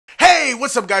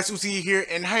what's up guys, Uzi here,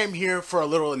 and I am here for a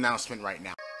little announcement right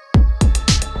now.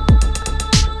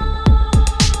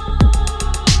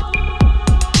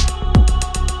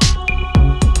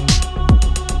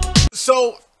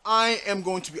 So, I am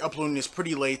going to be uploading this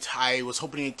pretty late. I was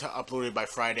hoping to upload it by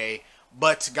Friday,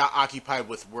 but got occupied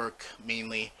with work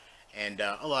mainly, and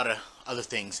a lot of other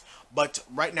things. But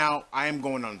right now, I am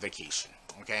going on vacation,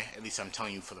 okay? At least I'm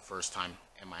telling you for the first time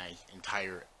in my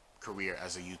entire career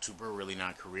as a YouTuber. Really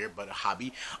not a career, but a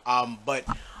hobby.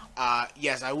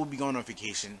 Yes, I will be going on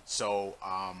vacation. So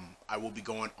I will be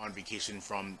going on vacation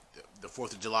from the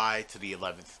 4th of July to the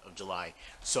 11th of July.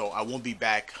 So I won't be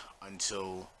back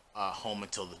until home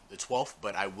until the 12th,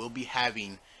 but I will be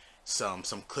having some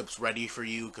clips ready for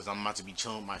you because I'm about to be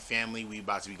chilling with my family. We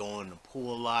about to be going to the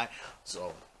pool a lot,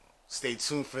 so stay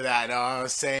tuned for that.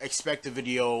 Expect a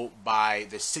video by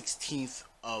the 16th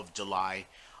of July.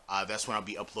 That's when I'll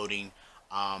be uploading.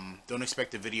 Don't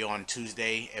expect a video on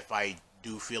Tuesday. If I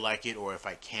do feel like it, or if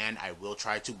I can, I will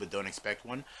try to, but don't expect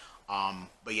one.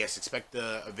 But yes, expect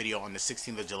a video on the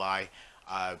 16th of July,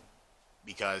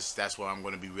 because that's where I'm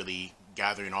going to be really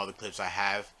gathering all the clips I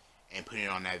have and putting it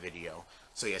on that video.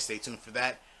 So yeah, stay tuned for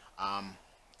that.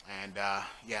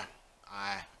 Yeah,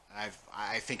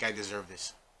 I think I deserve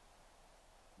this.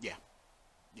 Yeah,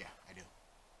 I do.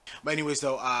 But anyways,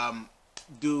 though,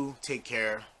 do take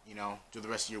care. You know, do the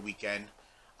rest of your weekend,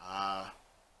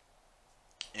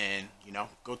 and you know,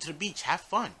 go to the beach, have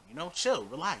fun. You know, chill,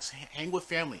 relax, hang with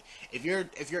family. If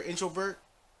you're introvert,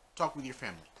 talk with your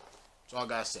family. That's all I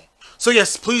gotta say. So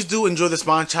yes, please do enjoy this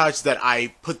montage that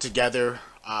I put together.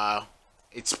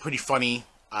 It's pretty funny.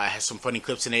 It has some funny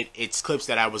clips in it. It's clips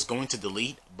that I was going to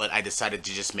delete, but I decided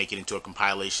to just make it into a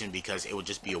compilation because it would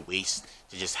just be a waste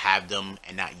to just have them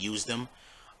and not use them.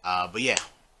 But yeah,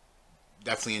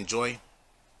 definitely enjoy.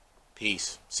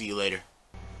 Peace. See you later.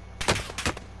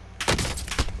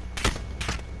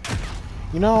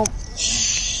 You know,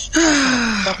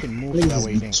 fucking move that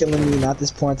way. Niggas be killing me, not this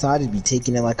point in time. I just be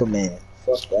taking it like a man.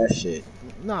 Fuck that shit.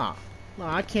 Nah,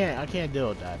 I can't deal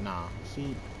with that. Nah,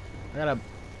 see, I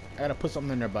gotta put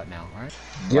something in their butt now, alright?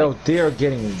 Yo, they're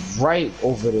getting right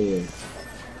over there.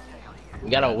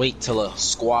 We gotta wait till a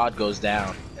squad goes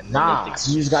down. And nah,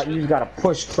 you just gotta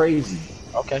push crazy.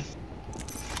 Okay.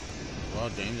 Well,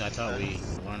 James, I thought we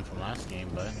learned from last game,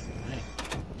 but hey,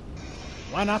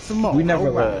 why not some more? We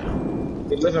never learn.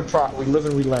 We live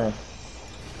and we learn.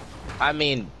 I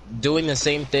mean, doing the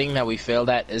same thing that we failed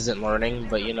at isn't learning,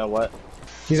 but you know what?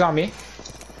 He's on me.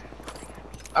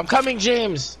 I'm coming,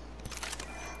 James.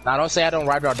 Now, don't say I don't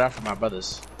ride or die for my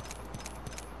brothers.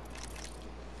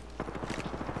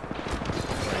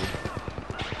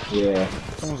 Yeah.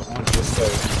 Someone's on this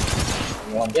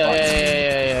side.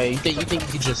 Yeah. You think you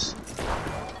could just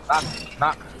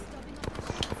knock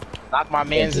my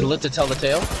man's and live to tell the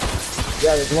tale?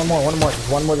 Yeah, there's one more. There's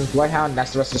one more. There's Bloodhound.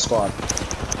 That's the rest of the squad.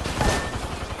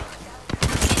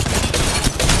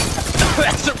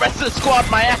 That's the rest of the squad.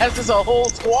 My ass is a whole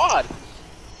squad.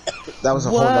 That was a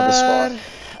whole other squad.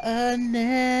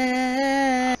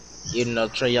 You know,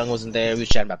 Trey Young wasn't there. We were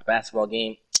chatting about the basketball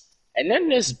game, and then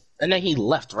he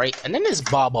left, right? And then this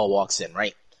Baba walks in,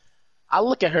 right? I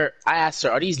look at her. I asked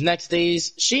her, "Are these next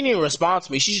days?" She didn't even respond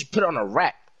to me. She just put it on a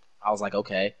rack. I was like,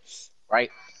 "Okay, right."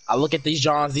 I look at these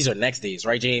Johns. These are next days,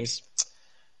 right, James?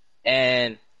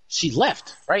 And she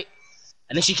left, right?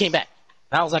 And then she came back.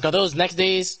 And I was like, "Are those next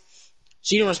days?"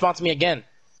 She didn't respond to me again.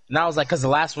 And I was like, "Cause the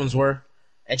last ones were."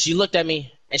 And she looked at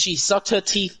me and she sucked her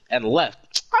teeth and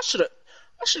left. I should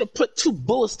have put 2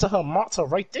 bullets to her mata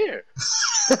right there.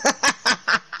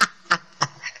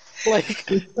 Like,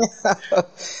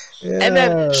 yeah. And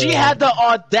then she had the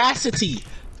audacity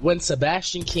when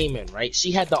Sebastian came in, right?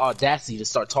 She had the audacity to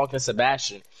start talking to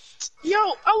Sebastian. Yo,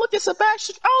 I looked at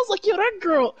Sebastian. I was like, yo, that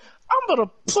girl, I'm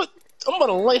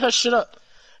gonna lay her shit up.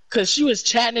 Cause she was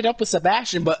chatting it up with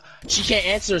Sebastian, but she can't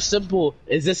answer a simple,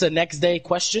 is this a next day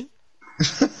question?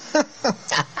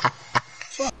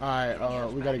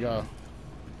 Alright, we gotta go.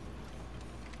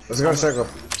 Let's go to circle.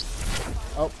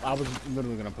 Oh, I was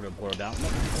literally gonna put a portal down. No,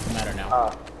 it doesn't matter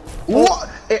now. What?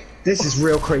 This is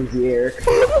real crazy, Eric.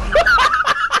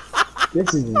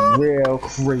 This is real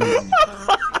crazy.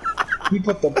 He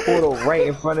put the portal right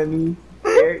in front of me,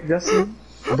 Eric, Justin.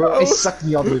 Bro, it sucked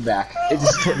me all the way back. It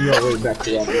just put me all the way back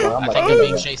to that. I'm like, I think I'm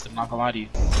being chased, I'm not gonna lie to you.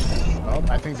 Oh,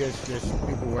 I think there's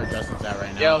people where Justin's at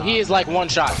right now. Yo, he is like one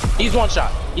shot. He's one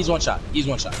shot. He's one shot. He's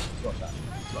one shot.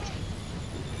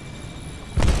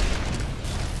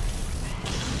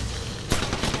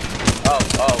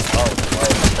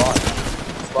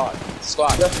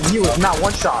 Squad. Justin, he was not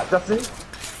one shot, Justin.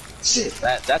 Shit.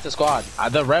 That's a squad.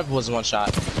 The Rev was one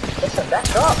shot. Listen, back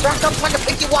up so I can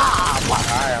pick you up.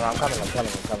 Alright, I'm coming.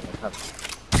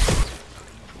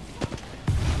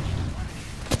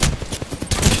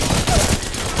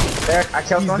 There, I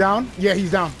killed He's one. down? Yeah,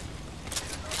 he's down.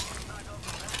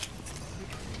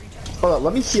 Hold up,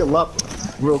 let me heal up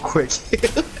real quick.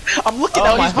 I'm looking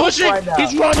at my he's health pushing! right now.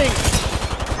 He's running!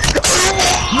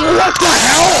 What the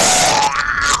hell?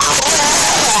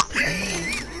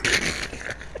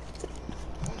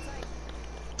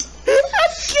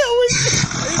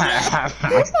 I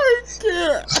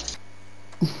can't.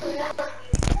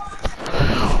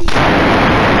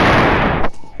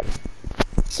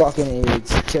 Fucking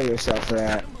AIDS, kill yourself for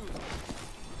that.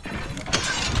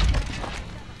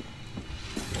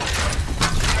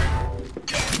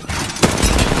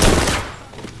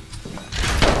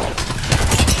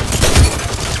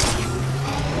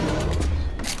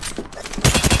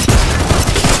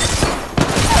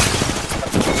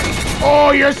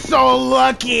 Oh, you're so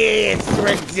lucky! It's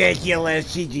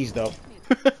ridiculous. GG's though.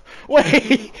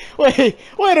 wait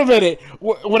a minute.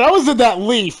 When I was in that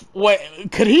leaf,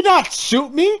 could he not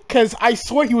shoot me? Cause I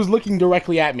swear he was looking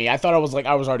directly at me. I thought I was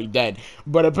already dead,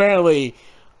 but apparently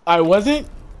I wasn't.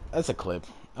 That's a clip.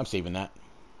 I'm saving that.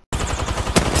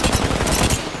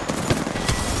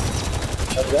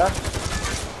 Yeah.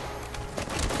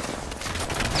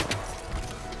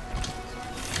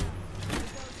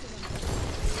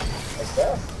 What's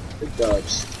that? Big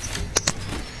dogs.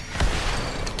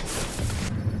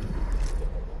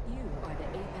 You are the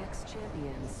Apex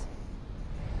champions.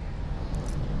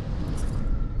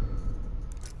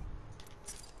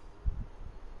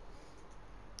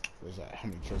 Where's that? How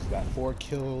many kills is that? 4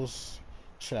 kills.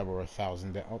 Should have over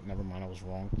 1,000. Oh, never mind. I was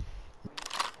wrong.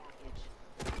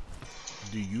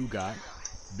 Do you got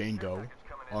bingo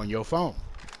on your phone?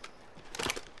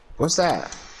 What's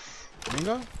that?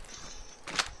 Bingo?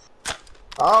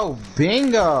 Oh,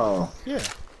 bingo! Yeah.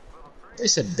 They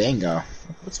said bingo.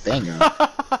 What's bingo?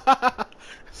 That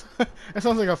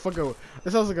sounds like a fucking.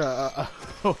 That sounds like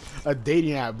a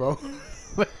dating app, bro.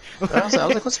 I was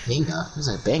like, what's bingo? I was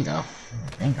like, bingo.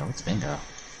 Bingo? What's bingo?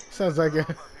 Sounds like a.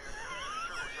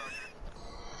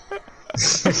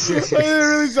 It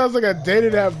really sounds like a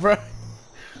dating app, bro.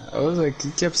 I was like,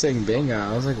 he kept saying bingo.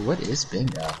 I was like, what is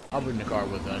bingo? I'll bring the car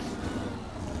with us.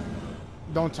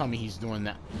 Don't tell me he's doing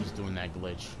that. He's doing that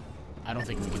glitch. I don't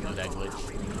think we can do that glitch.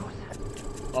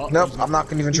 Oh, Nope, I'm not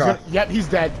gonna even try. Yep, he's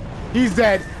dead. He's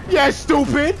dead. Yeah,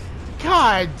 stupid.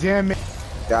 God damn it.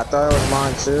 Yeah, I thought it was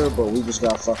mine too, but we just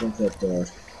got fucking flipped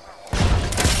off.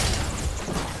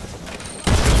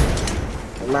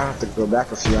 I might have to go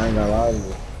back a few, I ain't gonna lie to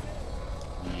you.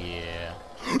 Yeah.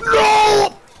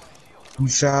 No! You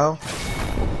shall?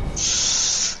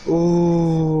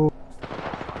 Ooh.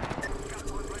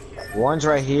 One's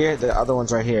right here, the other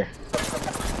one's right here. The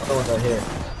other one's right here.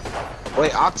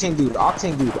 Wait, Octane dude,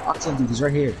 he's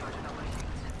right here.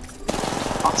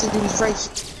 Octane dude is right here.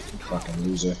 You fucking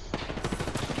loser.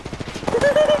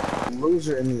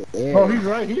 Loser in the air. Oh, he's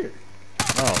right here.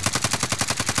 Oh.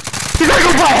 He's gonna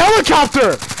go fly a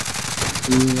helicopter!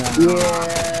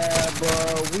 Yeah, bro.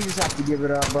 We just have to give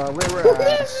it up, bro. We're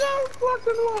ass.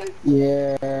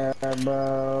 Yeah,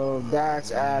 bro.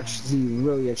 That's actually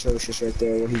really atrocious right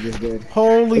there, what he just did.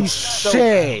 Holy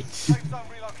shit!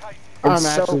 I'm It's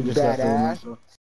so actually just badass.